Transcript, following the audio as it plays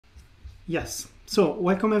Yes. So,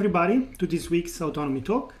 welcome everybody to this week's Autonomy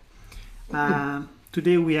Talk.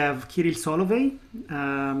 Today we have Kiril Solovey.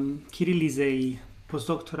 Kiril is a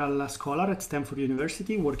postdoctoral scholar at Stanford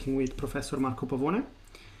University working with Professor Marco Pavone.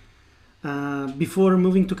 Before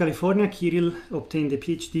moving to California, Kiril obtained a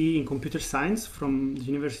PhD in computer science from the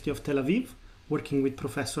University of Tel Aviv, working with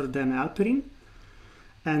Professor Dan Alperin.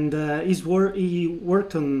 And he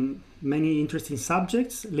worked on many interesting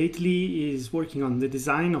subjects. Lately, he's working on the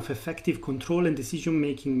design of effective control and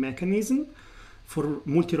decision-making mechanism for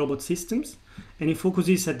multi-robot systems, and he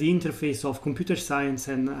focuses at the interface of computer science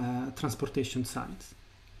and transportation science.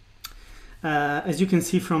 As you can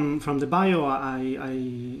see from the bio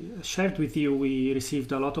I shared with you, we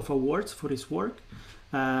received a lot of awards for his work.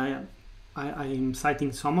 I am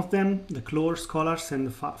citing some of them: the CLOR Scholars and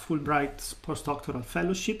the Fulbright Postdoctoral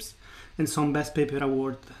Fellowships, and some Best Paper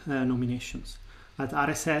Award nominations at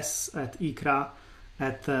RSS, at ICRA,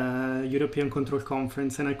 at European Control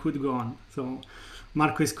Conference, and I could go on. So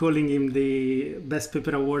Marco is calling him the Best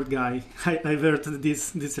Paper Award guy. I've heard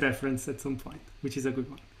this reference at some point, which is a good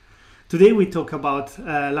one. Today we talk about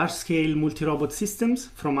large-scale multi-robot systems,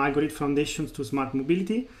 from algorithm foundations to smart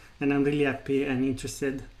mobility, and I'm really happy and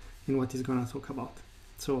interested in what he's going to talk about.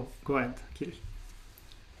 So go ahead, Kiril.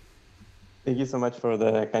 Thank you so much for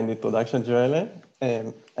the kind introduction, Joelle.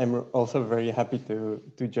 I'm also very happy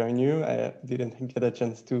to join you. I didn't get a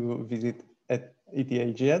chance to visit at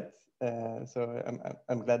ETH yet, so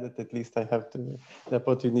I'm glad that at least I have the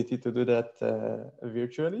opportunity to do that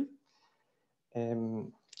virtually.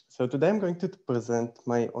 So today I'm going to present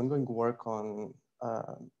my ongoing work on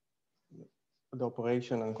the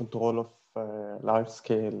operation and control of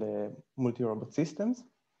large-scale multi-robot systems.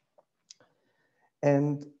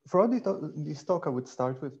 And for this talk, I would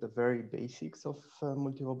start with the very basics of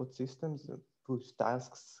multi-robot systems, whose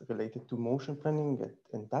tasks related to motion planning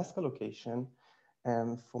and task allocation.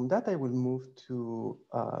 And from that, I will move to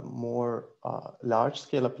more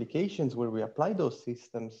large-scale applications where we apply those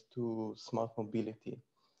systems to smart mobility.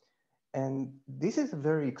 And this is a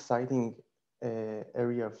very exciting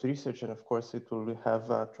area of research, and of course, it will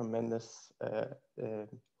have a tremendous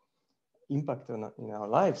impact in our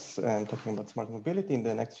lives, talking about smart mobility in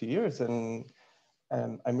the next few years. And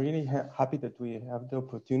I'm really happy that we have the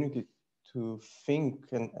opportunity to think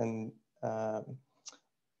and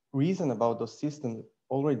reason about those systems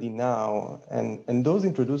already now. And those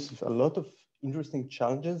introduce a lot of interesting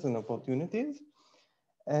challenges and opportunities.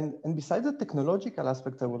 And besides the technological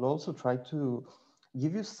aspect, I will also try to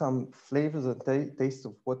give you some flavors and taste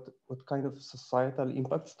of what kind of societal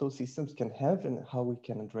impacts those systems can have and how we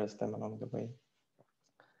can address them along the way.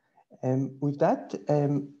 And with that,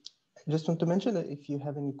 I just want to mention that if you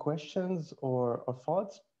have any questions or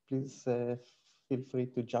thoughts, please feel free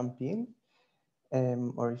to jump in.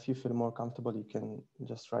 Or if you feel more comfortable, you can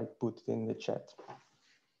just put it in the chat.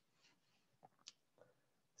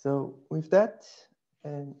 So with that,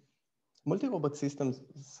 multi-robot systems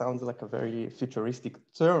sounds like a very futuristic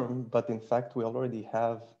term, but in fact, we already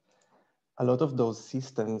have a lot of those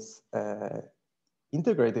systems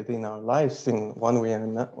integrated in our lives in one way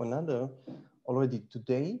or another already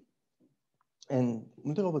today. And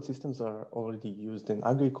multi-robot systems are already used in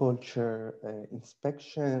agriculture,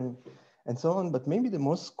 inspection, and so on. But maybe the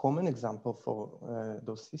most common example for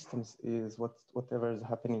those systems is whatever is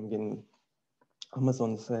happening in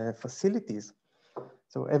Amazon's facilities.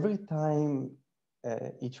 So every time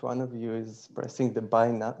each one of you is pressing the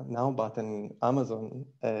buy now button in Amazon,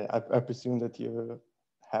 I presume that you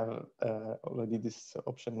have already this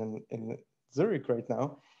option in Zurich right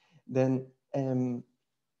now, then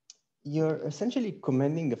you're essentially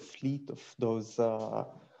commanding a fleet of those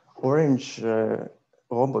orange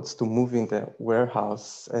robots to move in the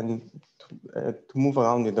warehouse and to move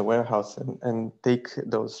around in the warehouse and take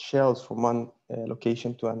those shelves from one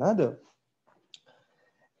location to another.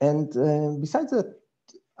 And besides that,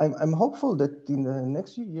 I'm hopeful that in the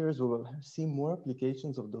next few years, we will see more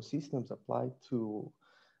applications of those systems applied to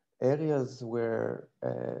areas where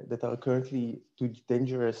that are currently too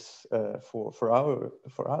dangerous for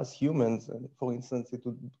us humans. And for instance, it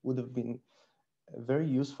would have been very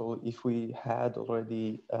useful if we had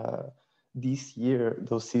already this year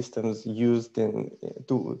those systems used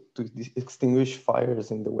to extinguish fires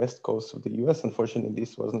in the west coast of the US. Unfortunately,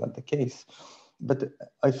 this was not the case. But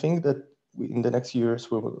I think that in the next years,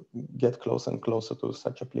 we will get closer and closer to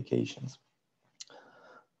such applications.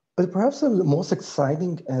 But perhaps the most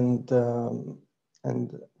exciting and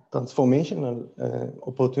transformational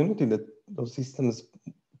opportunity that those systems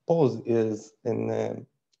pose is in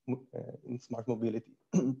smart mobility.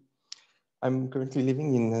 I'm currently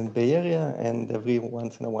living in the Bay Area, and every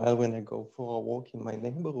once in a while when I go for a walk in my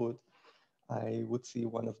neighborhood, I would see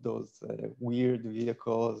one of those weird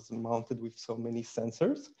vehicles mounted with so many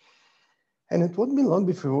sensors. And it won't be long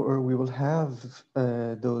before we will have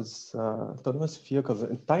those autonomous vehicles,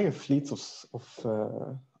 entire fleets of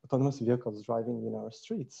autonomous vehicles driving in our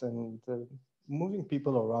streets and moving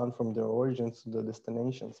people around from their origins to their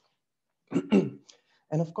destinations.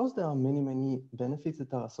 And of course, there are many, many benefits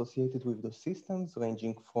that are associated with those systems,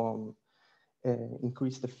 ranging from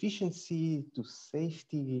increased efficiency to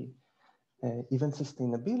safety, even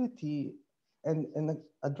sustainability, and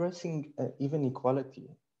addressing even equality.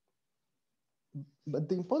 But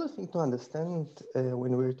the important thing to understand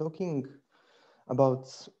when we're talking about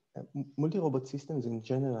multi-robot systems in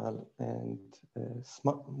general and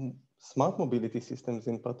smart mobility systems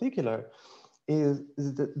in particular is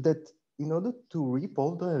that in order to reap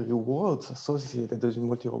all the rewards associated with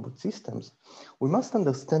multi-robot systems, we must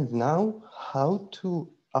understand now how to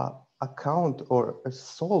account or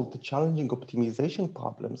solve the challenging optimization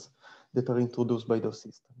problems that are introduced by those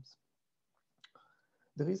systems.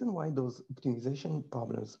 The reason why those optimization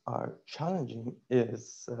problems are challenging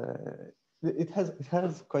is it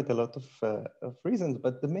has quite a lot of reasons,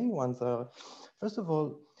 but the main ones are, first of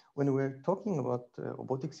all, when we're talking about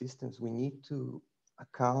robotic systems, we need to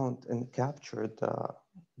account and capture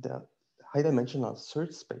the high-dimensional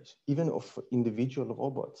search space, even of individual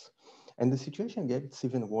robots. And the situation gets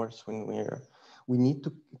even worse when we need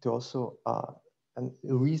to also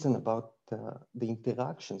reason about the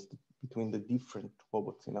interactions between the different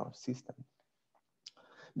robots in our system.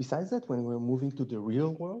 Besides that, when we're moving to the real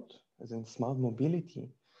world, as in smart mobility,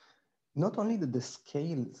 not only that the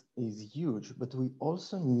scale is huge, but we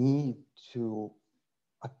also need to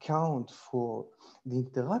account for the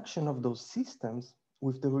interaction of those systems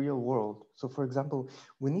with the real world. So for example,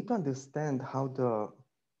 we need to understand how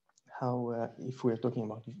if we're talking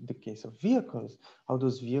about the case of vehicles, how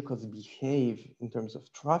those vehicles behave in terms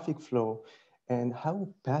of traffic flow, and how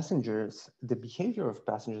the behavior of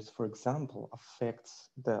passengers, for example, affects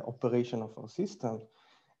the operation of our system.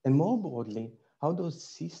 And more broadly, how those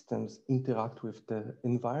systems interact with the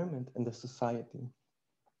environment and the society.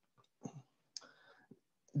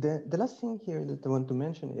 The last thing here that I want to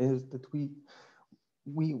mention is that we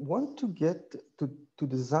want to get to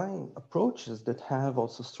design approaches that have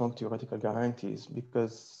also strong theoretical guarantees,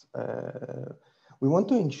 because we want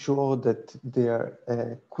to ensure that they are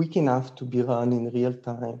quick enough to be run in real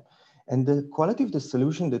time. And the quality of the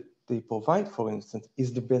solution that they provide, for instance,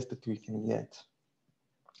 is the best that we can get.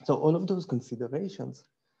 So all of those considerations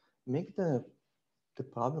make the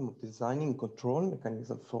problem of designing control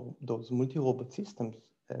mechanisms for those multi-robot systems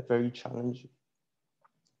very challenging.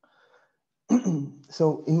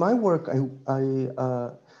 So in my work,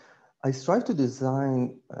 I strive to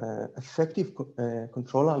design effective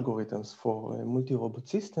control algorithms for multi-robot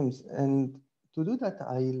systems. And to do that,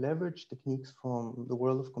 I leverage techniques from the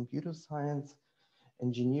world of computer science,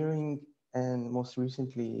 engineering, and most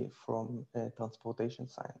recently from transportation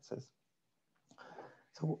sciences.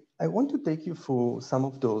 So I want to take you through some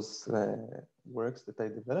of those works that I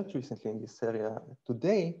developed recently in this area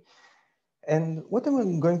today. And what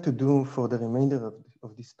I'm going to do for the remainder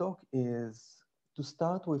of this talk is to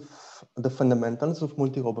start with the fundamentals of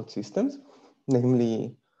multi-robot systems,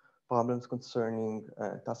 namely problems concerning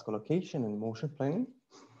task allocation and motion planning.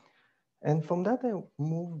 And from that, I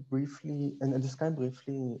move briefly and describe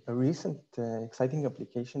briefly a recent exciting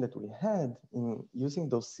application that we had in using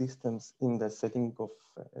those systems in the setting of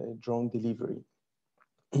drone delivery,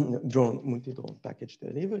 multi-drone package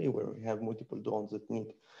delivery, where we have multiple drones that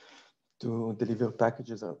need to deliver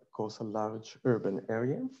packages across a large urban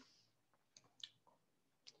area.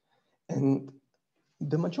 And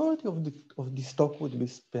the majority of this talk would be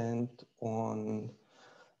spent on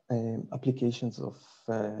applications of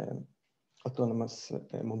autonomous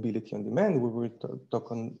mobility on demand. We will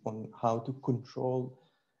talk on how to control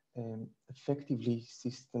effectively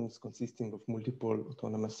systems consisting of multiple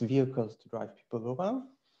autonomous vehicles to drive people around.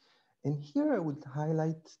 And here I would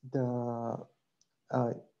highlight the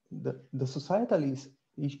societal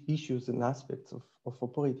issues and aspects of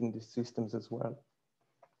operating these systems as well.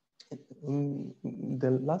 In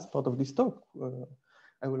the last part of this talk,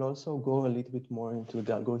 I will also go a little bit more into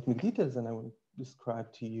the algorithmic details, and I will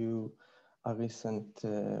describe to you a recent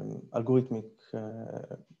algorithmic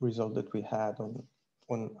result that we had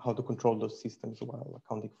on how to control those systems while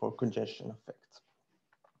accounting for congestion effects.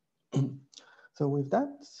 So with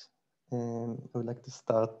that, I would like to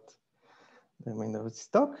start the remainder of this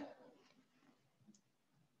talk.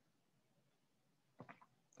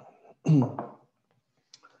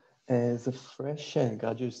 As a fresh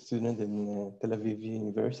graduate student in Tel Aviv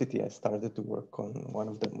University, I started to work on one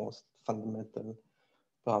of the most fundamental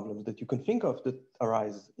problems that you can think of that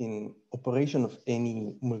arise in operation of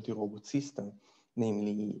any multi-robot system,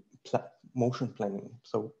 namely motion planning.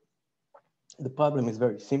 So the problem is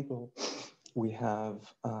very simple. We have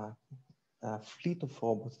a fleet of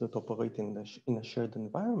robots that operate in a shared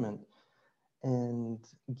environment, and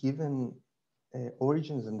given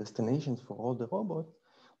origins and destinations for all the robots,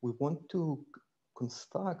 we want to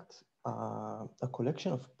construct a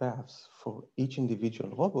collection of paths for each individual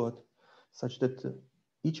robot such that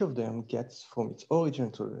each of them gets from its origin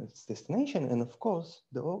to its destination. And of course,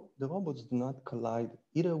 the robots do not collide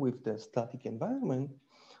either with the static environment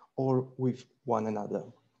or with one another.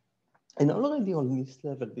 And already on this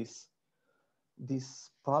level, this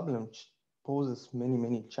problem poses many,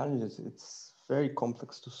 many challenges. It's very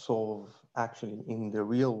complex to solve actually in the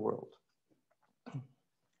real world.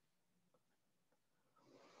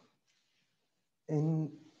 And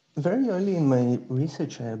very early in my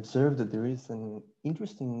research, I observed that there is an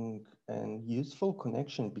interesting and useful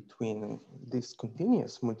connection between this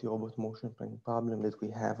continuous multi-robot motion planning problem that we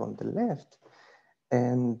have on the left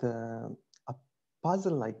and a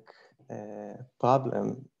puzzle-like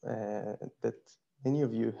problem that many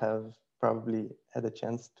of you have probably had a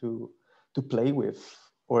chance to play with,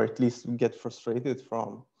 or at least get frustrated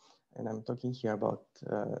from. And I'm talking here about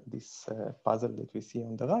this puzzle that we see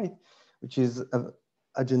on the right, which is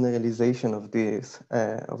a generalization of this,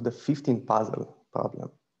 of the 15 puzzle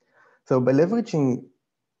problem. So by leveraging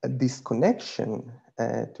this connection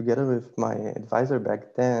together with my advisor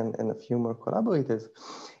back then and a few more collaborators,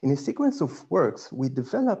 in a sequence of works, we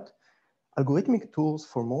developed algorithmic tools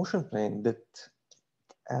for motion planning that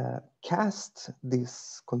cast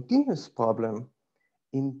this continuous problem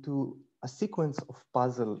into a sequence of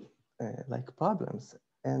puzzle-like problems.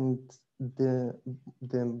 And the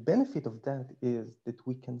benefit of that is that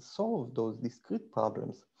we can solve those discrete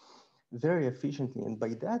problems very efficiently, and by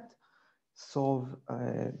that solve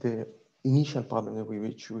the initial problem with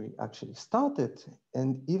which we actually started,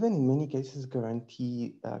 and even in many cases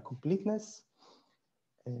guarantee completeness,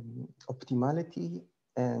 optimality,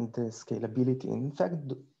 and scalability. And in fact,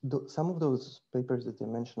 some of those papers that I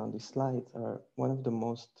mentioned on this slide are one of the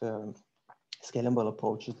most scalable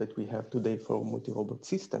approaches that we have today for multi-robot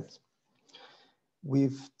systems.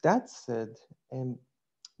 With that said,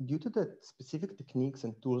 due to the specific techniques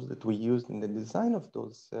and tools that we used in the design of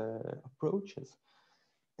those approaches,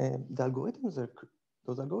 those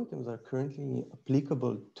algorithms are currently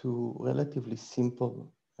applicable to relatively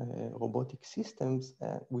simple robotic systems,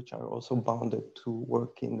 which are also bounded to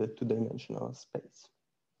work in the two-dimensional space.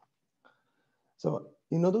 So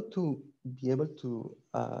in order to be able to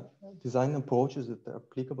design approaches that are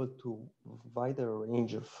applicable to a wider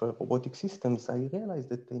range of robotic systems, I realized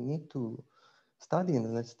that I need to study and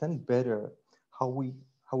understand better how we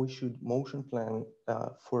should motion plan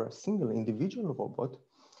for a single individual robot.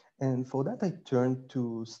 And for that, I turned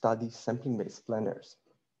to study sampling-based planners.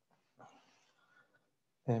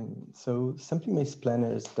 So sampling-based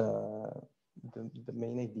planners, the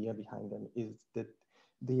main idea behind them is that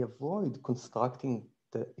they avoid constructing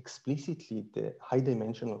explicitly the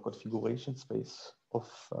high-dimensional configuration space of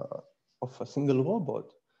a single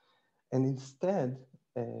robot, and instead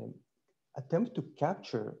attempt to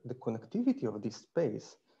capture the connectivity of this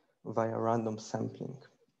space via random sampling.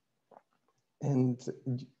 And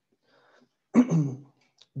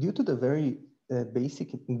due to the very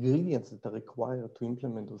basic ingredients that are required to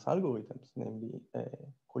implement those algorithms, namely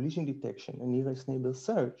collision detection and nearest neighbor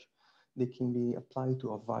search, they can be applied to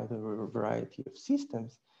a wider variety of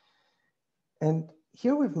systems. And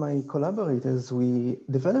here with my collaborators, we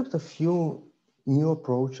developed a few new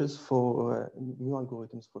approaches for new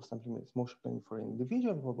algorithms for sampling-based motion planning for an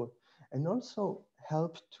individual robot, and also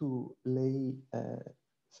helped to lay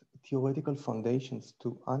theoretical foundations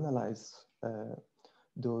to analyze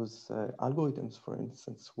those algorithms. For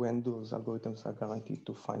instance, when those algorithms are guaranteed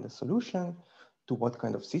to find a solution, to what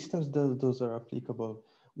kind of systems those are applicable,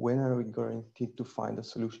 when are we guaranteed to find a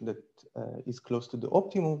solution that is close to the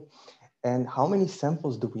optimum, and how many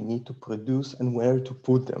samples do we need to produce and where to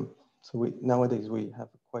put them. So nowadays we have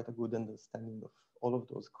quite a good understanding of all of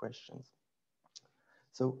those questions.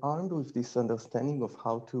 So armed with this understanding of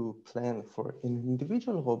how to plan for an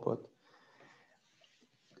individual robot,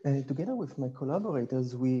 together with my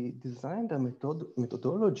collaborators, we designed a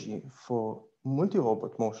methodology for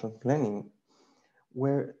multi-robot motion planning,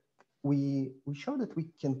 where we show that we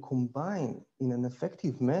can combine in an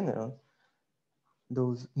effective manner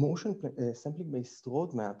those sampling-based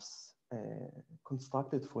roadmaps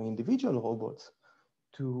constructed for individual robots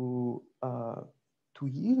to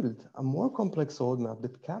yield a more complex roadmap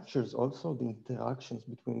that captures also the interactions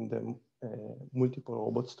between the multiple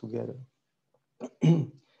robots together.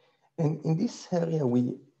 And in this area,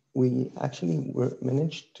 we actually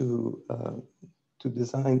managed to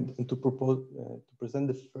design and to propose to present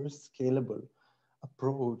the first scalable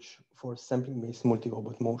approach for sampling-based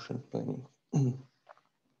multi-robot motion planning.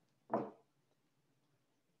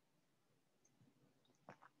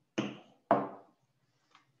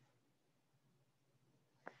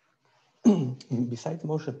 Besides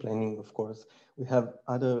motion planning, of course, we have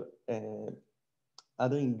other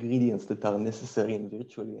ingredients that are necessary in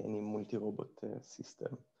virtually any multi-robot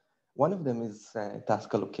system. One of them is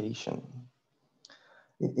task allocation.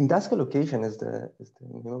 In task allocation, as the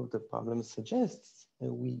name of the problem suggests,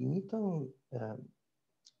 we need to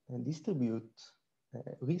distribute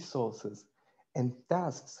resources and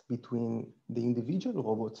tasks between the individual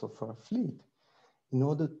robots of our fleet in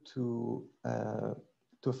order to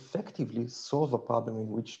effectively solve a problem in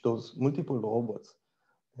which those multiple robots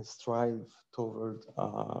strive toward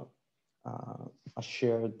a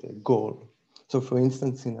shared goal. So for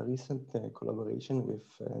instance, in a recent collaboration with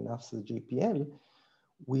NASA's JPL,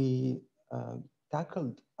 we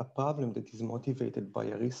tackled a problem that is motivated by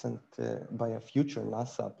by a future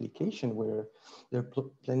NASA application where they're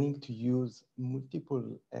planning to use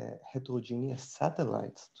multiple heterogeneous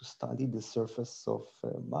satellites to study the surface of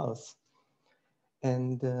Mars.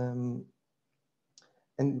 And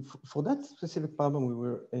for that specific problem, we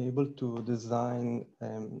were able to design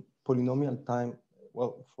polynomial time.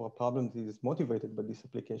 Well, for a problem that is motivated by this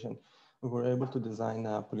application, we were able to design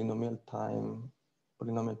a polynomial time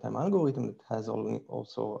algorithm that has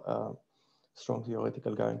also strong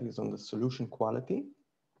theoretical guarantees on the solution quality.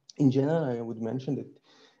 In general, I would mention that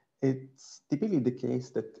it's typically the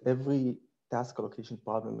case that every task allocation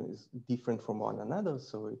problem is different from one another.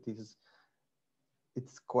 So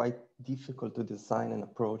it's quite difficult to design an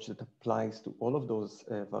approach that applies to all of those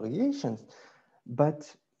variations.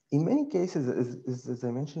 But in many cases, as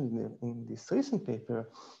I mentioned in this recent paper,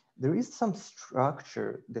 there is some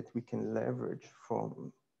structure that we can leverage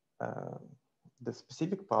from the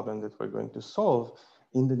specific problem that we're going to solve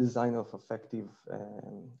in the design of effective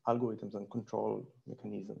algorithms and control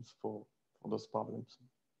mechanisms for those problems.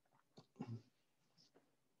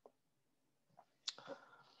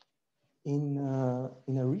 In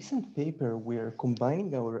a recent paper, we're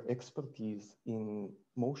combining our expertise in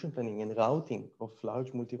motion planning and routing of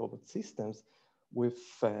large multi-robot systems with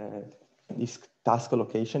these task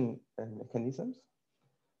allocation mechanisms.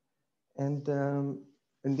 And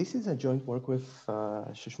this is a joint work with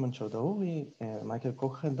Shushman Chowdhury, Michael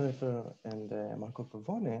Koch-Hendrefer, and Marco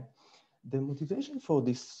Pavone. The motivation for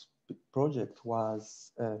this project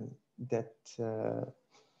was that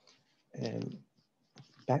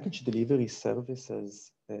package delivery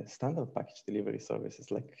services, standard package delivery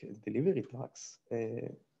services like delivery trucks,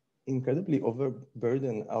 incredibly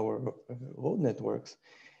overburden our road networks.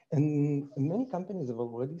 And many companies have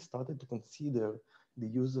already started to consider the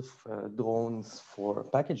use of drones for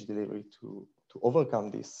package delivery to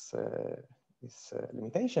overcome this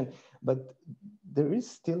limitation. But there is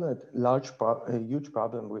still a huge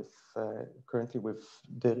problem with currently with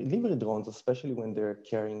the delivery drones, especially when they're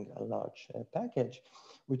carrying a large package,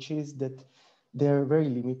 which is that they're very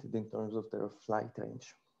limited in terms of their flight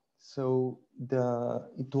range. So to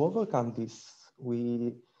overcome this,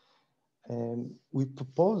 we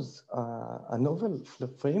propose a novel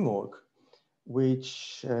framework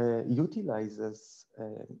which utilizes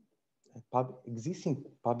existing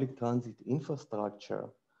public transit infrastructure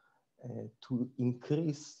to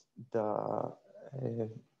increase the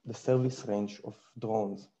service range of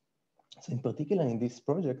drones. So in particular, in this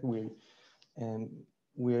project,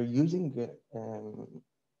 we're using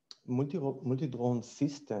multi-drone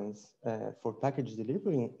systems for package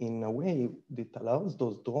delivery in a way that allows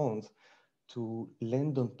those drones to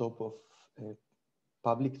land on top of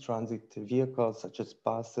public transit vehicles such as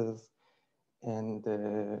buses and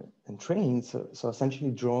trains. So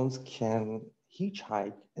essentially drones can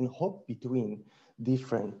hitchhike and hop between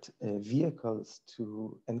different vehicles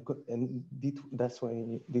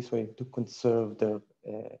this way to conserve their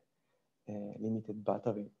limited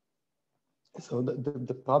battery. So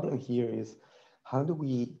the problem here is, how do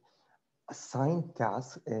we assign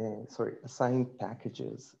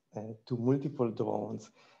packages to multiple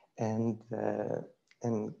drones and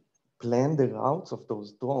plan the routes of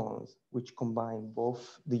those drones, which combine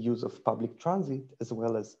both the use of public transit as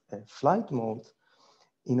well as flight modes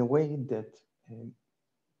in a way that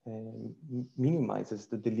minimizes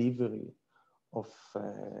the delivery of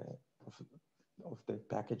the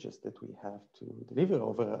packages that we have to deliver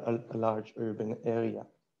over a large urban area.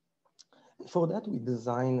 For that, we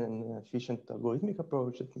design an efficient algorithmic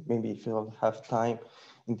approach that maybe if you'll have time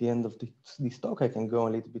in the end of this talk, I can go a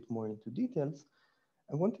little bit more into details.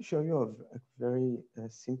 I want to show you a very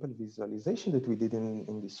simple visualization that we did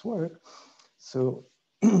in this work. So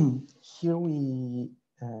here we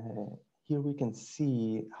can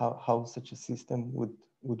see how such a system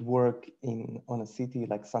would work on a city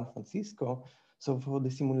like San Francisco. So for the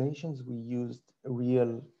simulations, we used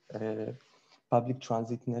real public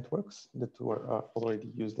transit networks that were already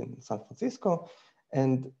used in San Francisco.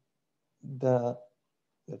 And let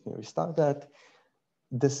me restart that.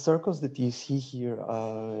 The circles that you see here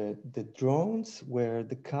are the drones where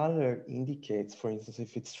the color indicates, for instance,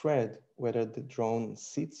 if it's red, whether the drone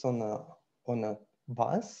sits on a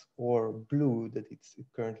bus, or blue, that it's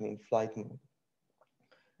currently in flight mode.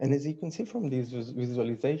 And as you can see from this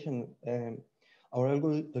visualization, our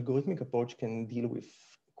algorithmic approach can deal with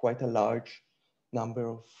quite a large number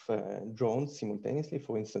of drones simultaneously.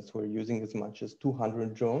 For instance, we're using as much as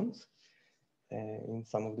 200 drones in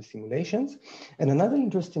some of the simulations. And another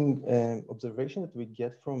interesting observation that we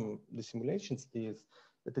get from the simulations is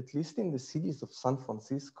that at least in the cities of San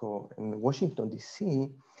Francisco and Washington,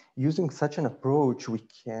 DC, using such an approach, we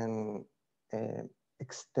can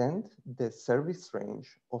extend the service range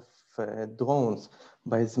of drones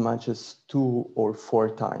by as much as 2 or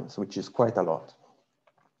 4 times, which is quite a lot.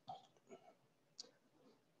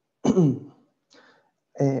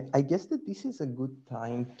 I guess that this is a good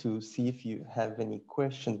time to see if you have any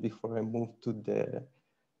questions before I move to the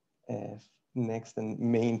next and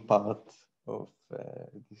main part of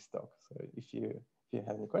this talk. So if you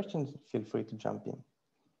have any questions, feel free to jump in.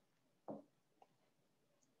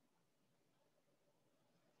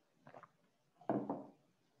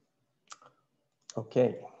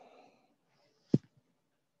 Okay.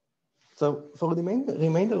 So for the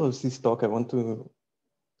remainder of this talk, I want to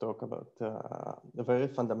talk about a very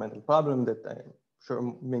fundamental problem that I'm sure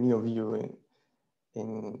many of you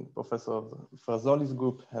in Professor Frazzoli's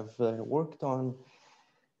group have worked on,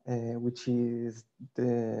 which is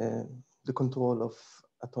the control of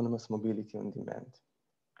autonomous mobility on demand.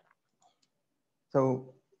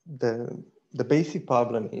 So the basic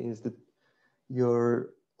problem is that you're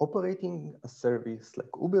operating a service like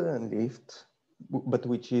Uber and Lyft, but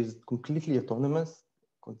which is completely autonomous,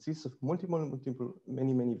 consists of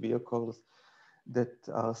many vehicles that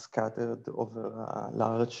are scattered over a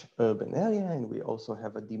large urban area. And we also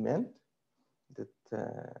have a demand that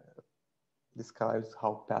describes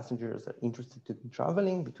how passengers are interested in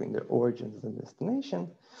traveling between their origins and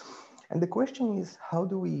destination. And the question is, how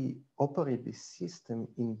do we operate this system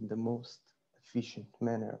in the most efficient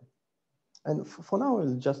manner? And for now,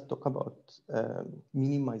 we'll just talk about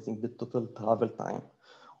minimizing the total travel time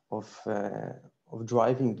of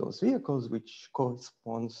driving those vehicles, which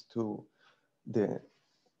corresponds to the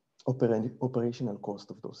operational cost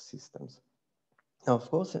of those systems. Now, of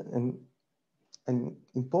course, an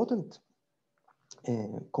important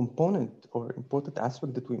component or important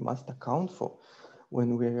aspect that we must account for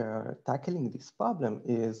when we are tackling this problem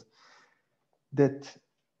is that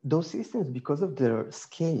those systems, because of their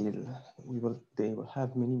scale, they will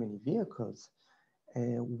have many vehicles,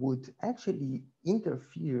 would actually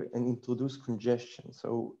interfere and introduce congestion.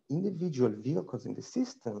 So individual vehicles in the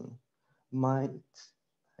system might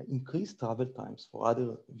increase travel times for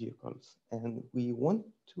other vehicles. And we want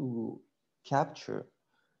to capture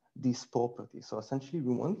these properties. So essentially,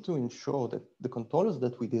 we want to ensure that the controllers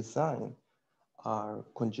that we design are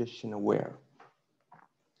congestion aware.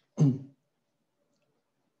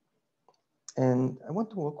 And I want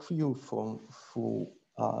to walk you through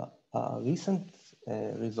a recent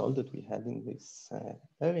result that we had in this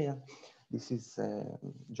area. This is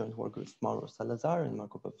joint work with Mauro Salazar and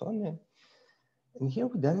Marco Pavone. And here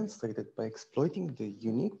we demonstrated by exploiting the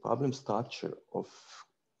unique problem structure of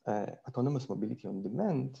autonomous mobility on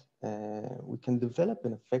demand, we can develop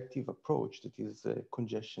an effective approach that is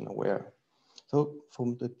congestion aware. So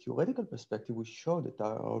from the theoretical perspective, we show that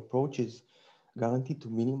our approach is guaranteed to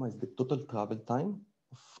minimize the total travel time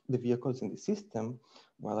of the vehicles in the system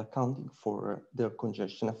while accounting for their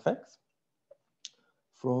congestion effects.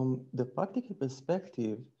 From the practical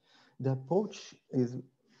perspective, the approach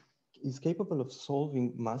is capable of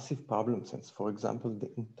solving massive problems, as for example, the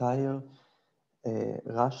entire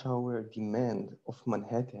rush hour demand of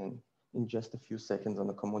Manhattan in just a few seconds on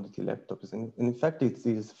a commodity laptops. And in fact, it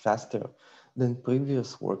is faster than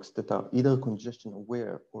previous works that are either congestion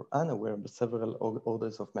aware or unaware by several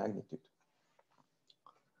orders of magnitude.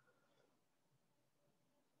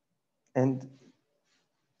 And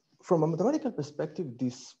from a mathematical perspective,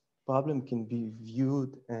 this problem can be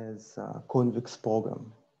viewed as a convex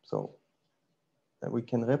program. So we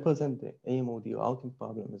can represent the AMOD routing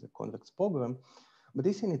problem as a convex program, but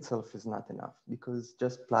this in itself is not enough, because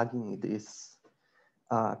just plugging this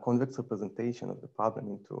convex representation of the problem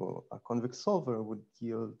into a convex solver would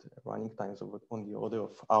yield running times on the order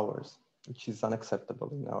of hours, which is unacceptable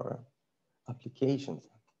in our applications.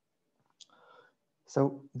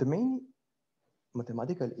 So the main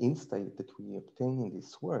mathematical insight that we obtain in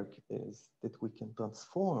this work is that we can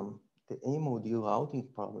transform the AMOD routing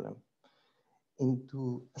problem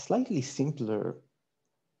into a slightly simpler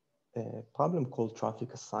problem called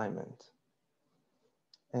traffic assignment.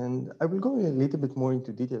 And I will go a little bit more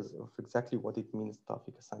into details of exactly what it means,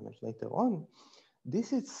 traffic assignment, later on.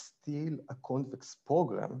 This is still a convex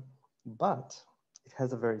program, but it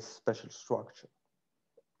has a very special structure.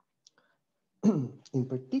 In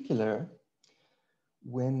particular,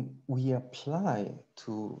 when we apply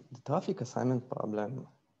to the traffic assignment problem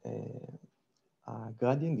a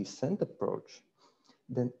gradient descent approach,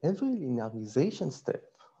 then every linearization step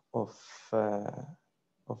of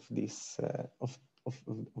this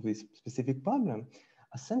specific problem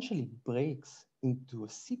essentially breaks into a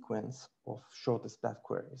sequence of shortest path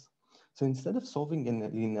queries. So instead of solving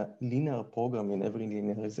a linear program in every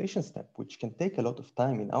linearization step, which can take a lot of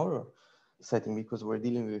time in our setting because we're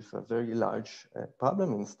dealing with a very large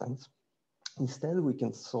problem instance, instead we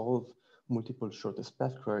can solve multiple shortest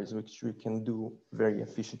path queries, which we can do very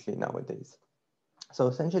efficiently nowadays. So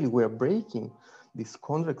essentially we're breaking this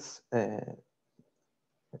complex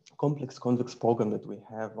convex program that we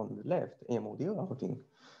have on the left, AMOD routing,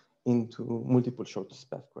 into multiple shortest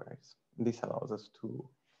path queries. This allows us to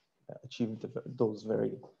achieve those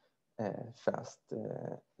very fast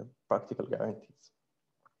practical guarantees.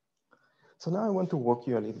 So now I want to walk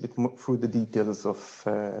you a little bit more through the details of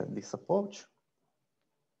this approach.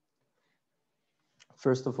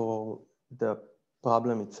 First of all, the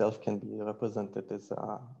problem itself can be represented as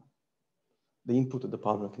the input of the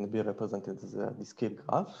problem can be represented as a discrete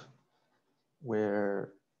graph,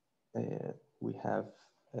 where we have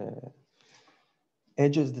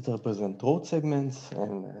edges that represent road segments,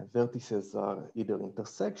 and vertices are either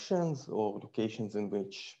intersections or locations in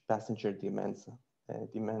which passenger demand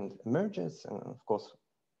emerges. And of course,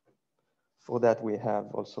 for that, we have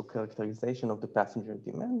also characterization of the passenger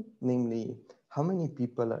demand, namely how many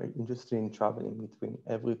people are interested in traveling between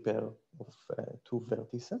every pair of two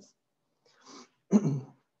vertices.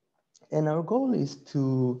 And our goal is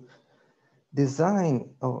to design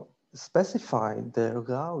or specify the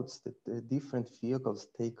routes that the different vehicles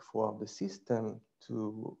take throughout the system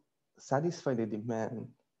to satisfy the demand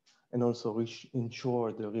and also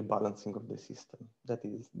ensure the rebalancing of the system. That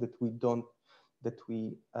is, that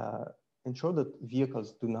we ensure that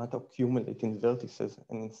vehicles do not accumulate in vertices,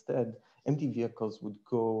 and instead empty vehicles would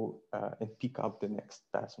go and pick up the next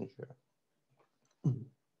passenger.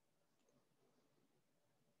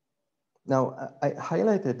 Now, I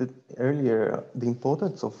highlighted earlier the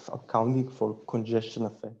importance of accounting for congestion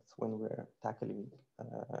effects when we're tackling,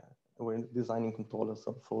 we're designing controllers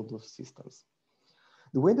for those systems.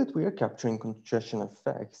 The way that we are capturing congestion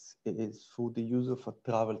effects is through the use of a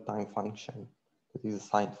travel time function that is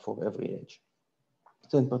assigned for every edge.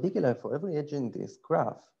 So in particular, for every edge in this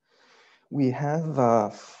graph, we have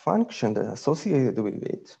a function that is associated with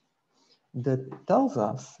it that tells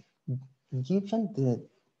us, given the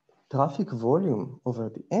traffic volume over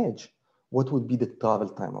the edge, what would be the travel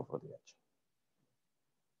time over the edge?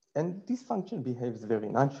 And this function behaves very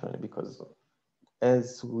naturally because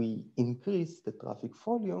as we increase the traffic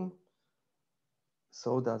volume,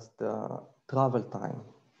 so does the travel time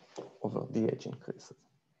over the edge increases.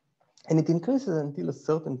 And it increases until a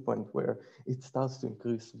certain point where it starts to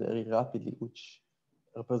increase very rapidly, which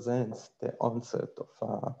represents the onset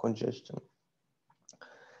of congestion.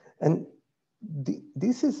 And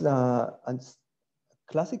this is a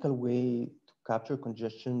classical way to capture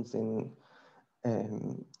congestions in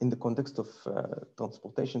the context of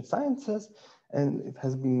transportation sciences, and it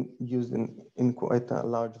has been used in quite a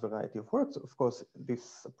large variety of works. Of course,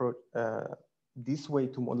 this approach, this way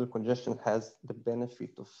to model congestion has the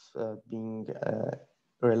benefit of being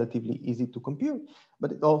relatively easy to compute,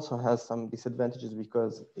 but it also has some disadvantages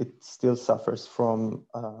because it still suffers from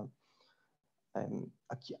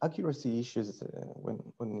accuracy issues when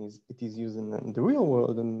it is used in the real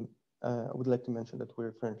world. And I would like to mention that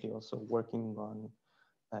we're currently also working on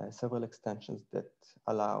several extensions that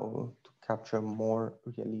allow to capture more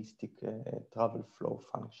realistic travel flow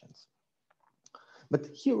functions. But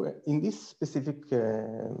here in this specific,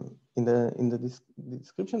 in the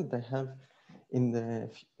description that I have In the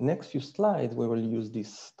next few slides, we will use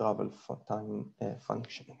this travel time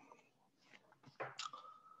function.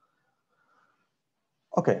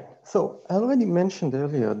 Okay, so I already mentioned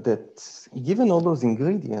earlier that given all those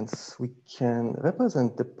ingredients, we can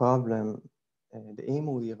represent the problem, the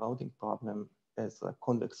AMOD routing problem, as a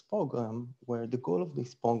convex program where the goal of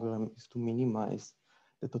this program is to minimize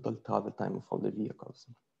the total travel time of all the vehicles.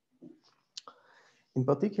 In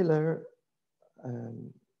particular,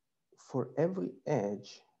 for every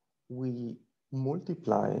edge, we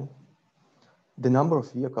multiply the number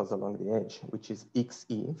of vehicles along the edge, which is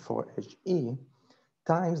XE for edge E,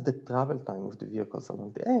 times the travel time of the vehicles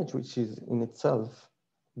along the edge, which is in itself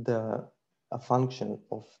a function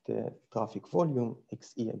of the traffic volume,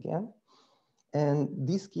 XE again. And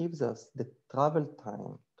this gives us the travel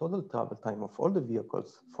time, total travel time of all the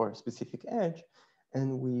vehicles for a specific edge,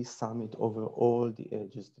 and we sum it over all the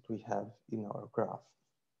edges that we have in our graph.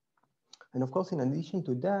 And of course, in addition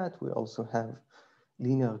to that, we also have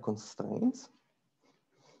linear constraints.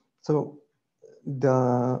 So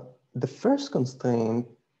the first constraint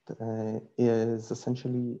is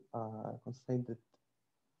essentially a constraint that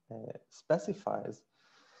specifies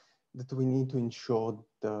that we need to ensure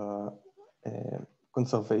the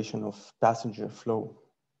conservation of passenger flow.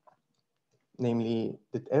 Namely,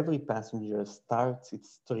 that every passenger starts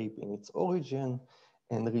its trip in its origin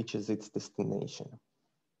and reaches its destination.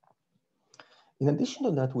 In addition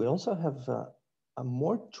to that, we also have a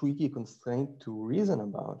more tricky constraint to reason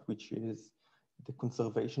about, which is the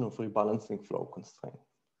conservation of rebalancing flow constraint,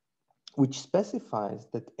 which specifies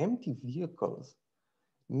that empty vehicles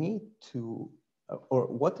need to, or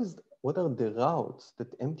what are the routes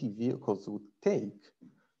that empty vehicles would take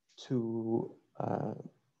to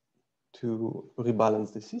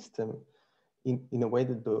rebalance the system in a way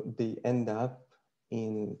that they end up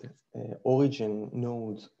in origin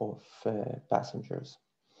nodes of passengers.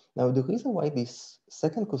 Now, the reason why this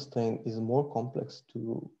second constraint is more complex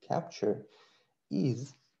to capture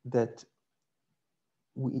is that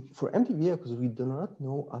for empty vehicles, we do not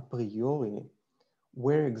know a priori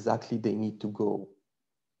where exactly they need to go,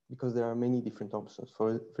 because there are many different options.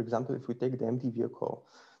 For example, if we take the empty vehicle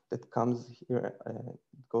that comes here,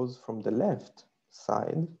 goes from the left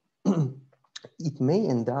side, it may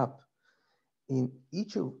end up in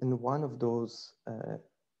one of those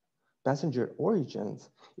passenger origins.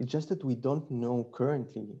 It's just that we don't know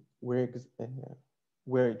currently where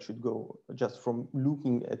it should go, just from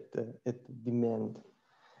looking at the demand.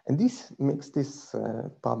 And this makes this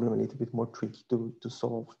problem a little bit more tricky to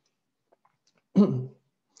solve.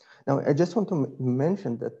 Now, I just want to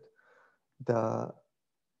mention that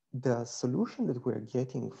the solution that we're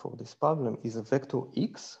getting for this problem is a vector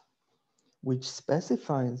X, which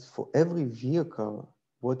specifies for every vehicle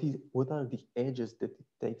what are the edges that it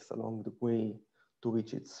takes along the way to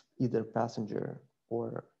reach its either passenger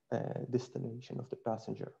or destination of the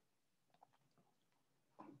passenger.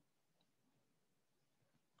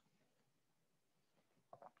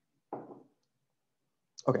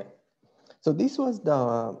 Okay, so this was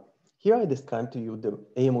here I described to you the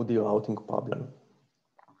AMOD routing problem.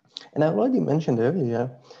 And I already mentioned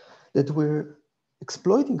earlier that we're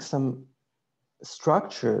exploiting some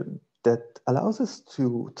structure that allows us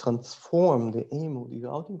to transform the AMOD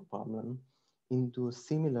routing problem into a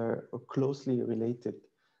similar or closely related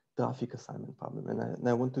traffic assignment problem. And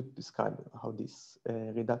I want to describe how this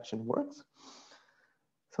reduction works.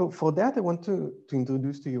 So for that, I want to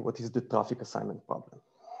introduce to you what is the traffic assignment problem.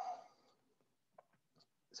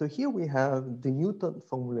 So here we have the Newton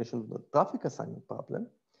formulation of the traffic assignment problem,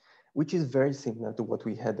 which is very similar to what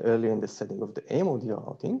we had earlier in the setting of the AMOD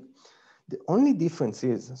routing. The only difference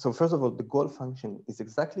is, so first of all, the goal function is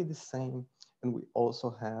exactly the same, and we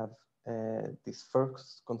also have this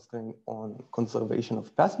first constraint on conservation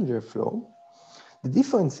of passenger flow. The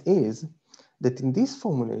difference is that in this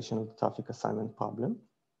formulation of the traffic assignment problem,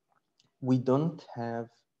 we don't have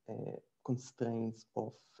constraints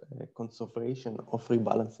of conservation of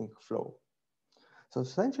rebalancing flow. So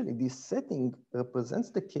essentially, this setting represents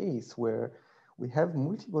the case where we have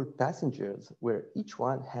multiple passengers where each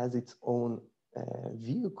one has its own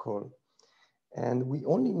vehicle, and we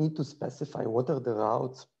only need to specify what are the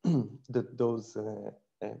routes that those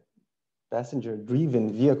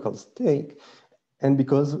passenger-driven vehicles take. And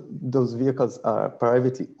because those vehicles are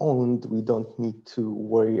privately owned, we don't need to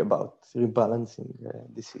worry about rebalancing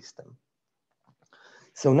the system.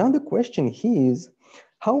 So now the question here is,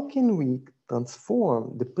 how can we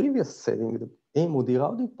transform the previous setting, the AMOD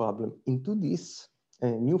routing problem, into this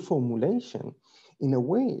new formulation in a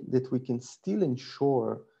way that we can still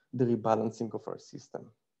ensure the rebalancing of our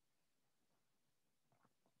system?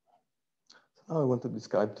 So I want to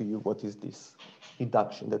describe to you what is this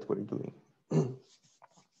reduction that we're doing.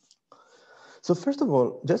 So first of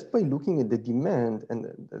all, just by looking at the demand and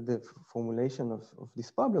the formulation of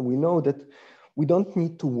this problem, we know that we don't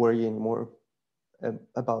need to worry anymore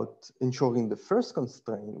about ensuring the first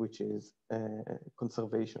constraint, which is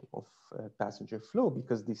conservation of passenger flow,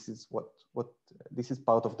 because this is this is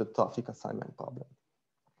part of the traffic assignment problem.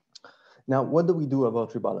 Now, what do we do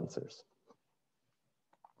about rebalancers?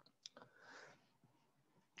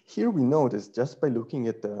 Here we notice, just by looking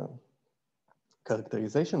at the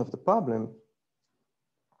characterization of the problem,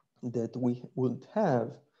 that we would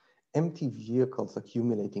have empty vehicles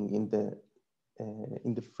accumulating in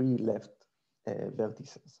the free left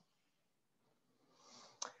vertices.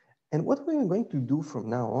 And what we are going to do from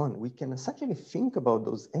now on, we can essentially think about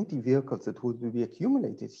those empty vehicles that would be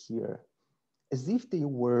accumulated here as if they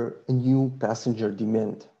were a new passenger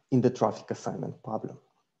demand in the traffic assignment problem.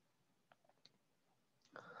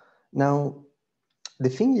 Now, the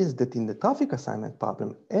thing is that in the traffic assignment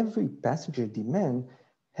problem, every passenger demand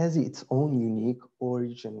has its own unique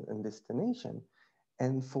origin and destination.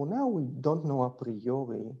 And for now, we don't know a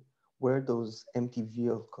priori where those empty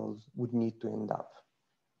vehicles would need to end up.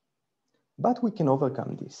 But we can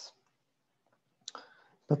overcome this. In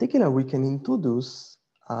particular, we can introduce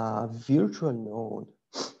a virtual node,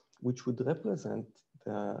 which would represent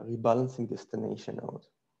the rebalancing destination node.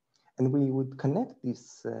 And we would connect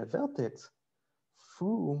this vertex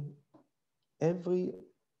through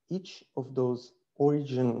each of those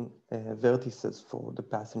origin vertices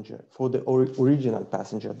for the original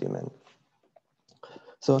passenger demand.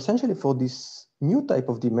 So essentially for this new type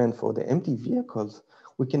of demand for the empty vehicles,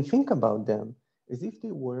 we can think about them as if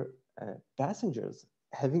they were passengers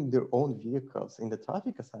having their own vehicles in the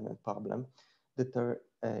traffic assignment problem that are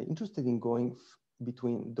interested in going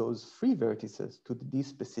between those three vertices to this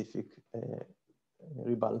specific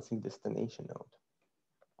rebalancing destination node.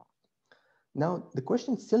 Now, the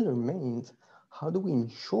question still remains, how do we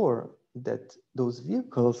ensure that those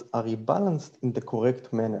vehicles are rebalanced in the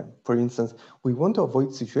correct manner? For instance, we want to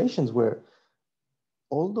avoid situations where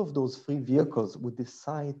all of those three vehicles would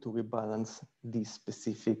decide to rebalance this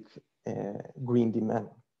specific green demand.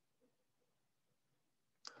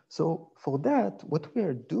 So for that, what we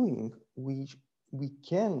are doing, we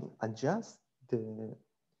can adjust the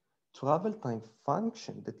travel time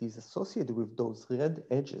function that is associated with those red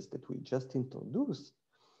edges that we just introduced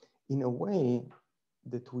in a way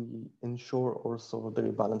that we ensure also the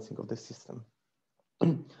rebalancing of the system.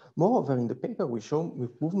 Moreover, in the paper, we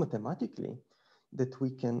prove mathematically that we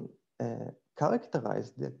can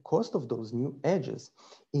characterize the cost of those new edges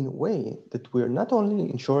in a way that we're not only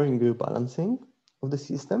ensuring the rebalancing of the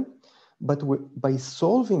system, but by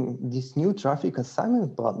solving this new traffic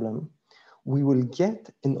assignment problem, we will get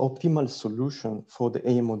an optimal solution for the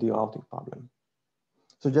AMOD routing problem.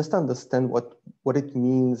 So just understand what it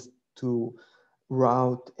means to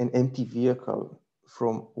route an empty vehicle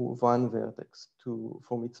from one vertex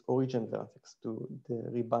from its origin vertex to the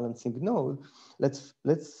rebalancing node. Let's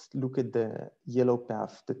look at the yellow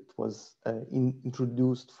path that was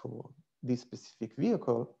introduced for this specific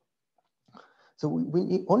vehicle. So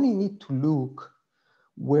we only need to look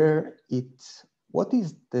what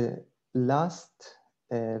is the last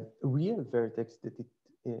real vertex that it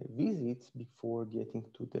visits before getting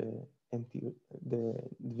to the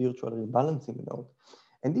virtual rebalancing node.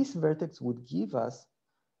 And this vertex would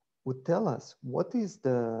tell us what is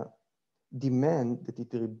the demand that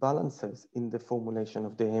it rebalances in the formulation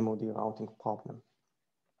of the MOD routing problem.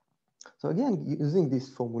 So again, using this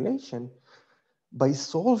formulation, by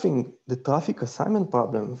solving the traffic assignment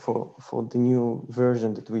problem for the new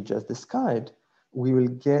version that we just described, we will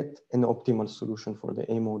get an optimal solution for the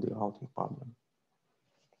MOD routing problem.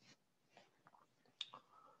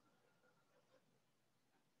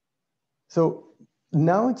 So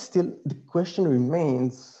now the question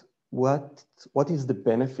remains, what is the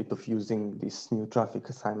benefit of using this new traffic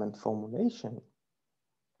assignment formulation?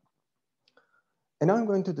 And now I'm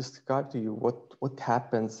going to describe to you what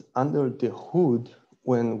happens under the hood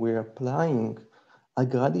when we're applying a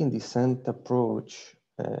gradient descent approach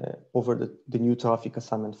over the new traffic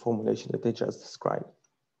assignment formulation that I just described.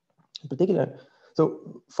 In particular,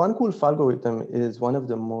 so Frank-Wolf algorithm is one of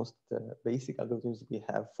the most basic algorithms we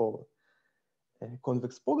have for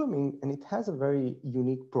convex programming, and it has a very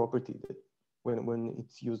unique property that when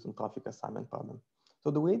it's used in traffic assignment problem.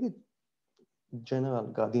 So the way that general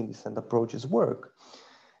gradient descent approaches work,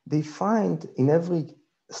 they find in every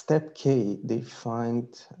step K, they find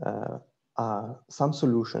some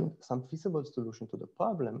solution, some feasible solution to the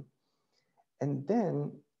problem. And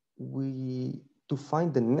then to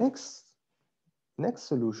find the next next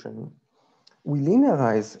solution, we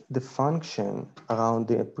linearize the function around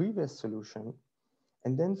the previous solution.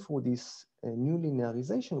 And then for this new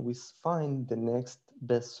linearization, we find the next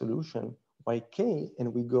best solution, yk,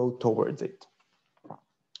 and we go towards it.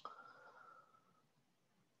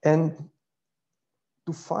 And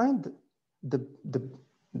to find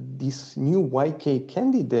this new yk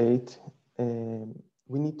candidate,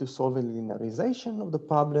 we need to solve a linearization of the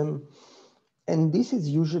problem. And this is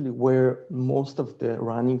usually where most of the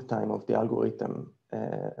running time of the algorithm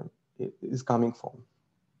is coming from.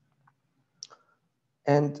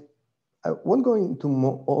 And I won't go into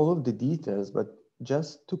all of the details, but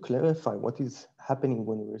just to clarify what is happening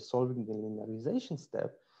when we're solving the linearization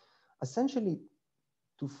step, essentially,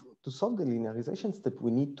 to solve the linearization step,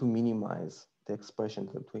 we need to minimize the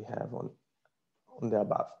expressions that we have on the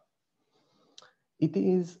above. It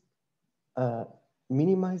is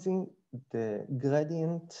minimizing the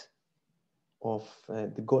gradient of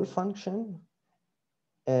the goal function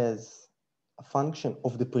as a function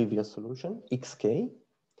of the previous solution, xk,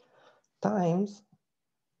 times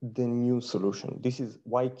the new solution. This is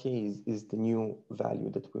yk is the new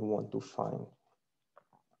value that we want to find.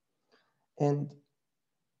 And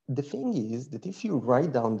the thing is that if you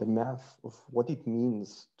write down the math of what it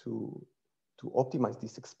means to optimize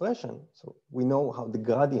this expression, so we know how the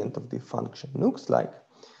gradient of the function looks like,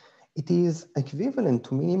 it is equivalent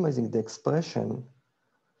to minimizing the expression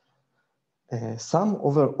sum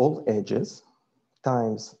over all edges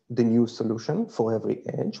times the new solution for every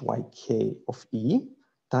edge, yk of e,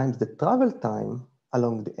 times the travel time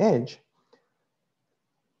along the edge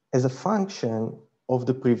as a function of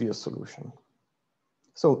the previous solution.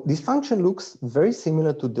 So this function looks very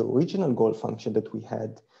similar to the original goal function that we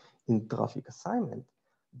had in traffic assignment,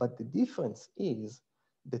 but the difference is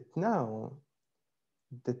that now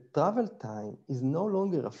the travel time is no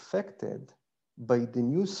longer affected by the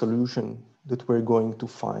new solution that we're going to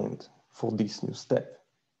find for this new step.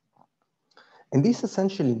 And this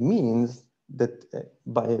essentially means that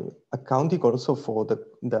by accounting also for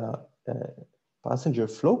the passenger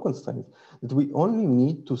flow constraints, that we only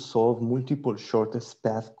need to solve multiple shortest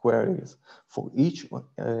path queries for each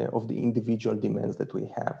of the individual demands that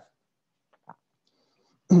we have.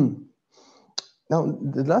 Now,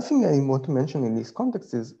 the last thing I want to mention in this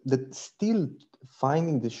context is that still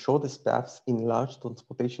finding the shortest paths in large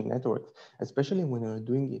transportation networks, especially when you're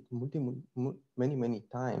doing it many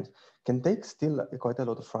times, can take still quite a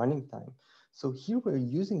lot of running time. So here we're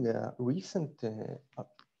using a recent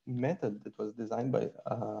method that was designed by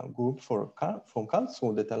a group from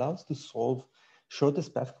Karlsruhe that allows to solve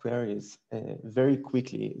shortest path queries very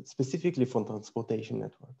quickly, specifically for transportation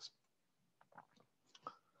networks.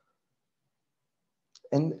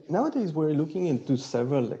 And nowadays we're looking into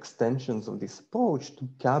several extensions of this approach to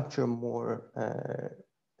capture more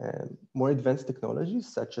advanced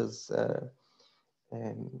technologies such as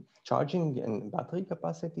charging and battery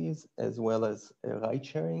capacities, as well as ride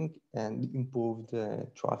sharing and improved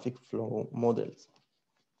traffic flow models.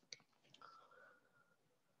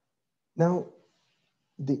 Now,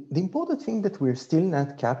 the important thing that we're still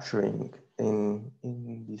not capturing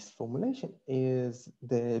in this formulation is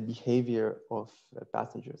the behavior of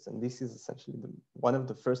passengers. And this is essentially one of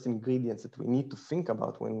the first ingredients that we need to think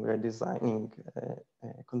about when we're designing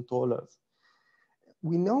controllers.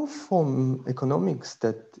 We know from economics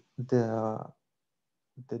that the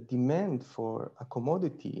demand for a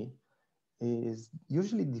commodity is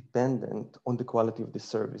usually dependent on the quality of the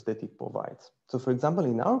service that it provides. So for example,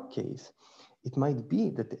 in our case, it might be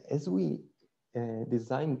that as we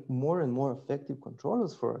design more and more effective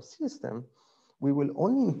controllers for our system, we will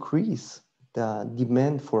only increase the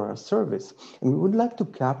demand for our service. And we would like to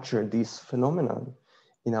capture this phenomenon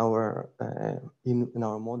in our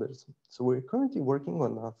models. So we're currently working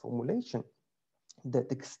on a formulation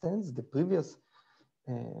that extends the previous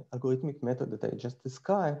algorithmic method that I just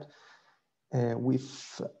described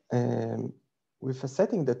with a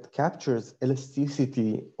setting that captures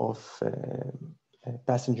elasticity of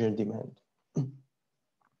passenger demand.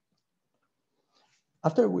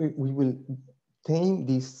 After we will tame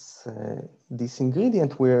this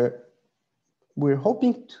ingredient, we're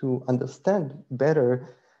hoping to understand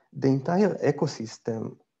better the entire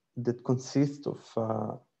ecosystem that consists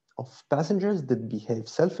of passengers that behave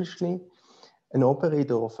selfishly, an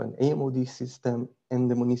operator of an AMOD system, and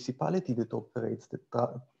the municipality that operates the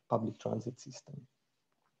public transit system.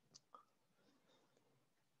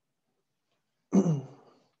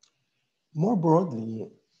 More broadly,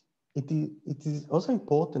 it is also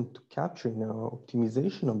important to capture in our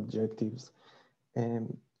optimization objectives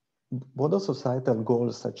broader societal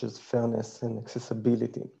goals such as fairness and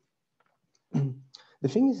accessibility. The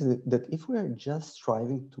thing is that if we are just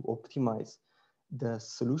striving to optimize the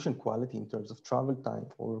solution quality in terms of travel time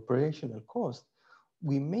or operational cost,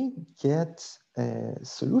 we may get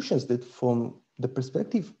solutions that from the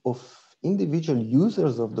perspective of individual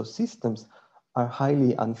users of those systems are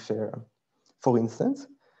highly unfair. For instance,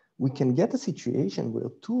 we can get a situation where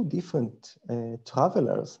two different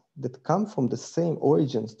travelers that come from the same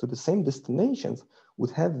origins to the same destinations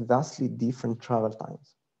would have vastly different travel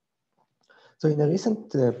times. So in a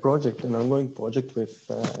recent project, an ongoing project with,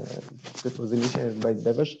 that was initiated by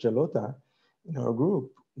Devesh Jalota in our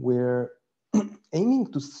group, we're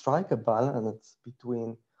aiming to strike a balance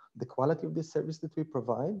between the quality of the service that we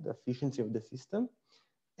provide, the efficiency of the system,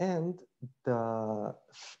 and the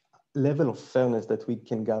level of fairness that we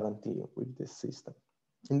can guarantee with this system.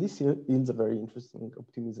 And this yields a very interesting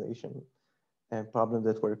optimization problem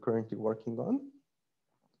that we're currently working on.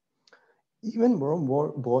 Even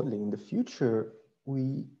more broadly in the future,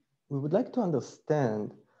 we would like to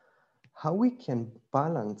understand how we can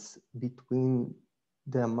balance between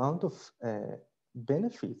the amount of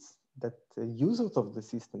benefits that the users of the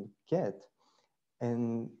system get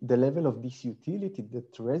and the level of this utility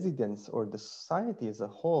that residents or the society as a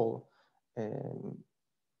whole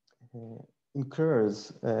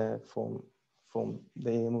incurs from the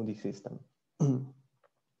AMOD system.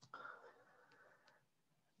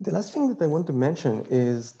 The last thing that I want to mention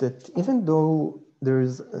is that even though there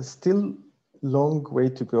is still long way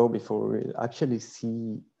to go before we actually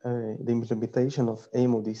see the implementation of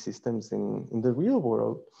AMOD systems in the real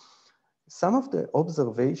world, some of the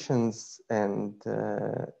observations and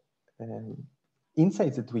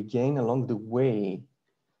insights that we gain along the way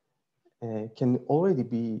can already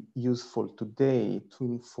be useful today to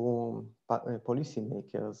inform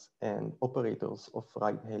policymakers and operators of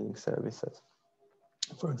ride-hailing services.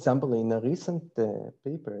 For example, in a recent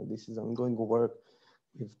paper, this is ongoing work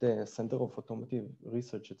with the Center of Automotive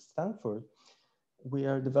Research at Stanford, we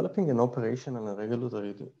are developing an operational and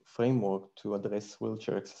regulatory framework to address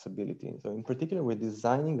wheelchair accessibility. So in particular, we're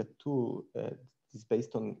designing a tool that is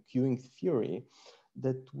based on queuing theory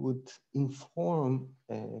that would inform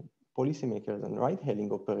policymakers and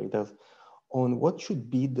ride-hailing operators on what should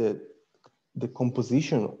be the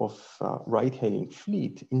composition of ride-hailing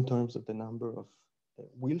fleet in terms of the number of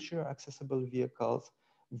wheelchair accessible vehicles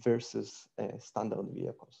versus standard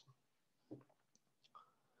vehicles.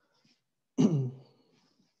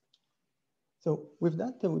 So with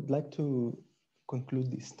that, I would like to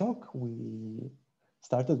conclude this talk. We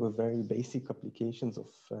started with very basic applications of,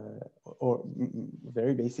 or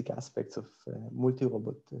very basic aspects of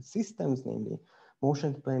multi-robot systems, namely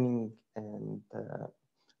motion planning and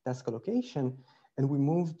task allocation. And we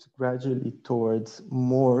moved gradually towards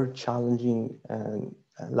more challenging and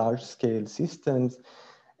large-scale systems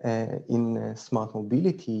in smart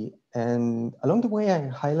mobility. And along the way, I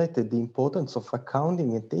highlighted the importance of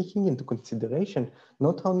accounting and taking into consideration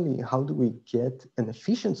not only how do we get an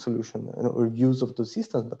efficient solution or use of those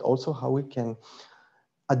systems, but also how we can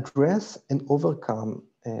address and overcome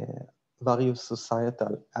various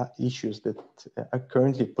societal issues that are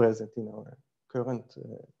currently present in our current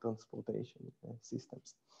transportation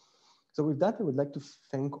systems. So with that, I would like to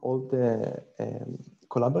thank all the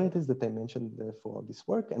collaborators that I mentioned for this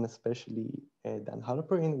work, and especially Dan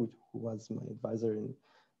Halperin, who was my advisor in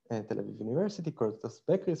Tel Aviv University, Curtis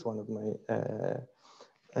Becker is one of my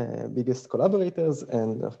biggest collaborators,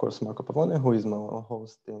 and of course, Marco Pavone, who is my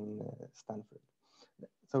host in Stanford.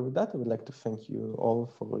 So with that, I would like to thank you all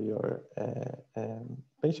for your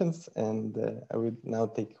patience, and I would now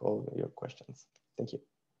take all your questions. Thank you.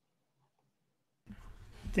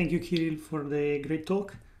 Thank you, Kiril, for the great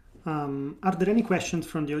talk. Are there any questions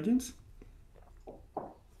from the audience?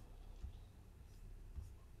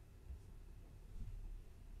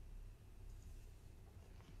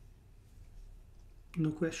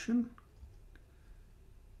 No question?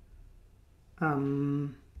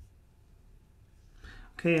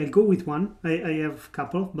 Okay, I'll go with one. I have a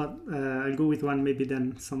couple, but I'll go with one. Maybe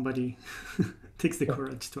then somebody takes the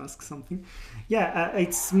courage to ask something. Yeah,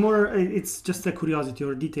 it's just a curiosity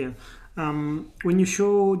or detail. When you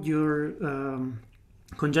showed your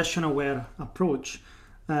congestion-aware approach,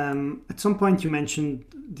 at some point you mentioned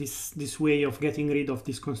this way of getting rid of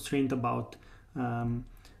this constraint about the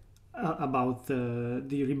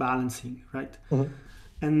rebalancing, right?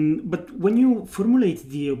 Mm-hmm. But when you formulate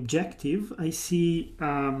the objective, I see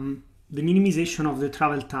the minimization of the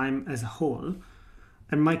travel time as a whole.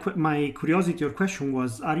 And my curiosity or question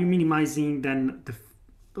was, are you minimizing then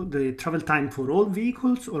the travel time for all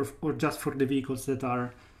vehicles or just for the vehicles that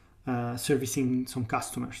are servicing some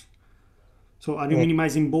customers? So are you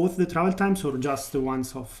minimizing both the travel times or just the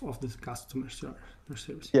ones of the customers you're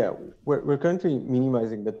servicing? Yeah, we're currently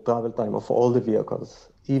minimizing the travel time of all the vehicles,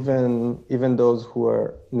 even those who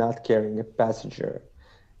are not carrying a passenger,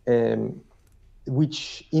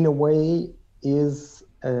 which in a way is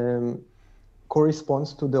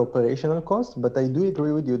corresponds to the operational cost. But I do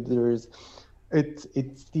agree with you. It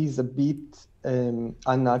is a bit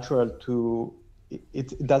unnatural to.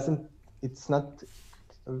 It's not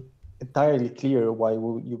entirely clear why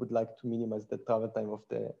you would like to minimize the travel time of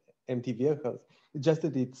the empty vehicles. It's just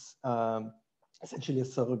that it's essentially a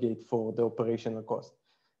surrogate for the operational cost.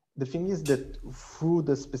 The thing is that through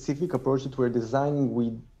the specific approach that we're designing,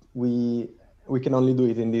 we can only do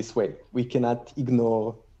it in this way. We cannot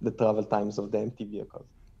ignore the travel times of the empty vehicles.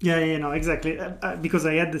 Yeah, no, exactly. Because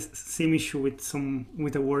I had the same issue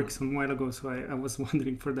with a work some while ago, so I was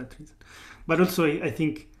wondering for that reason. But also, I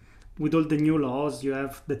think with all the new laws you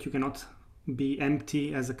have that you cannot be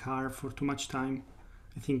empty as a car for too much time,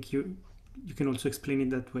 I think you can also explain it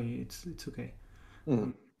that way. It's okay.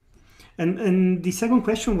 And the second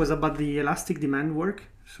question was about the elastic demand work.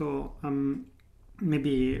 So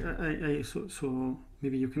maybe so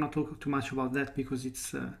maybe you cannot talk too much about that because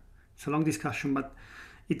it's a long discussion, but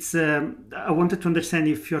it's I wanted to understand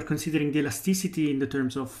if you're considering the elasticity in the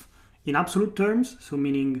terms of in absolute terms, so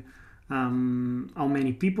meaning how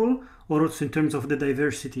many people, or also in terms of the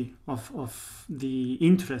diversity of the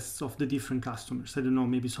interests of the different customers. I don't know,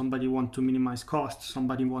 maybe somebody wants to minimize costs,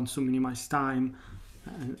 somebody wants to minimize time,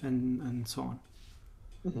 and so on.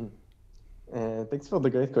 Thanks for the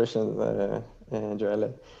great questions,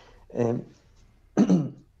 Joelle.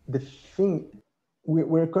 The thing,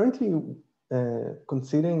 we're currently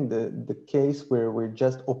considering the case where we're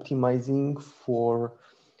just optimizing for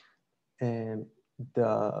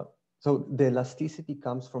so the elasticity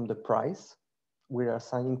comes from the price. We're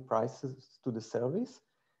assigning prices to the service,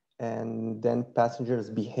 and then passengers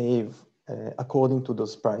behave according to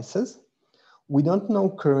those prices. We don't know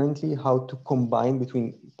currently how to combine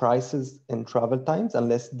between prices and travel times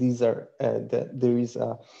unless these are there is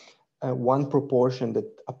one proportion that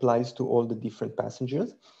applies to all the different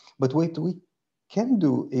passengers. But what we can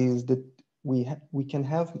do is that we can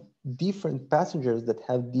have different passengers that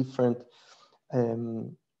have different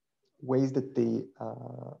ways that they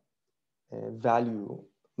value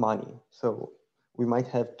money. So we might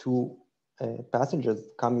have two passengers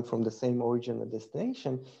coming from the same origin and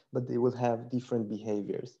destination, but they will have different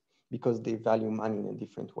behaviors because they value money in a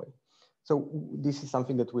different way. So this is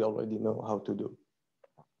something that we already know how to do.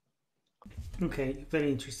 Okay, very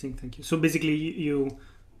interesting. Thank you. So basically,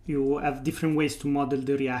 you have different ways to model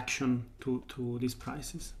the reaction to these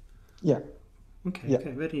prices. Yeah. Okay. Yeah.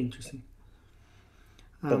 Okay. Very interesting.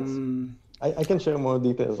 I can share more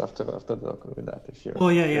details after the talk with that if you're. Oh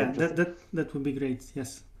yeah. That would be great.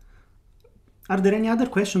 Yes. Are there any other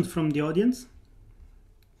questions from the audience?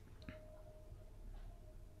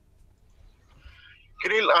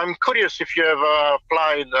 Kiril, I'm curious if you have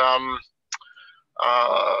applied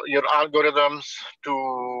your algorithms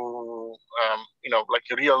to like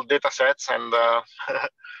real data sets and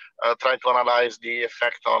try to analyze the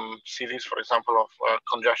effect on cities, for example, of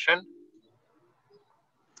congestion.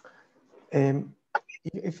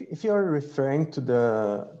 If you're referring to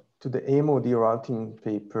the AMOD routing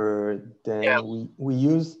paper, then yeah. we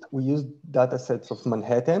used data sets of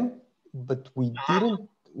Manhattan, but we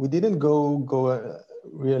didn't go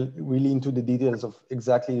really into the details of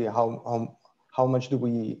exactly how much do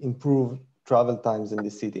we improve travel times in the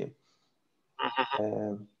city.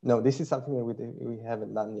 No, this is something that we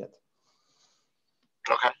haven't done yet.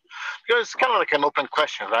 Okay. Because it's kind of like an open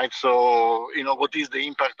question, right? So, what is the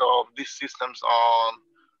impact of these systems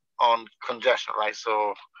on congestion, right?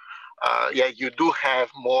 So, yeah, you do have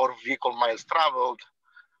more vehicle miles traveled,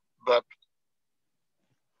 but,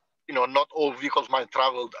 not all vehicles miles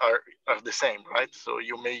traveled are the same, right? So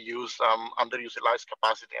you may use underutilized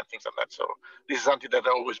capacity and things like that. So this is something that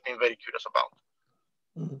I've always been very curious about.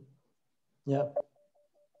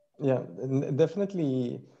 Yeah, and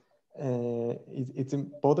definitely. It's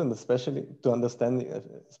important, especially to understand,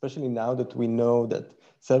 especially now that we know that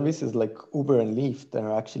services like Uber and Lyft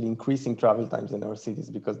are actually increasing travel times in our cities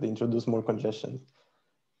because they introduce more congestion.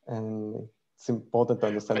 And it's important to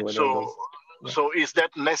understand whether those. Yeah. So is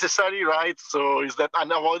that necessary, right? So is that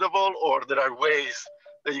unavoidable, or there are ways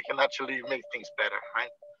that you can actually make things better,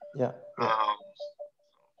 right? Yeah.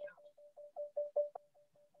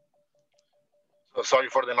 So sorry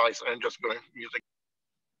for the noise. I'm just going music.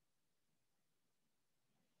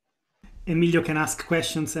 Emilio can ask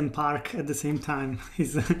questions and park at the same time.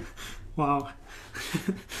 Wow.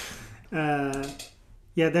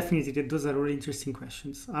 Yeah, definitely. Those are really interesting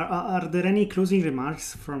questions. Are there any closing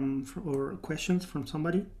remarks or questions from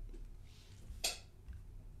somebody?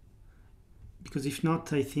 Because if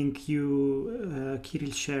not, I think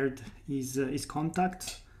Kiril shared his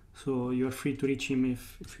contacts, so you're free to reach him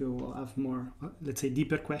if you have more, let's say,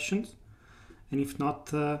 deeper questions. And if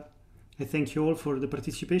not, I thank you all for the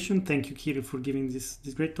participation. Thank you, Kiril, for giving this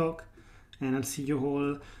great talk. And I'll see you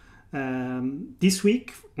all this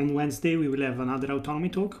week. On Wednesday, we will have another autonomy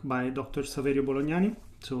talk by Dr. Saverio Bolognani.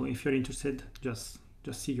 So if you're interested, just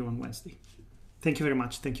see you on Wednesday. Thank you very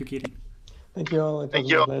much. Thank you, Kiril. Thank you all. It was Thank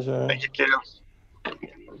you. my pleasure. Thank you, Kiril. Thank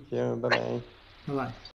you. Bye-bye. Bye-bye.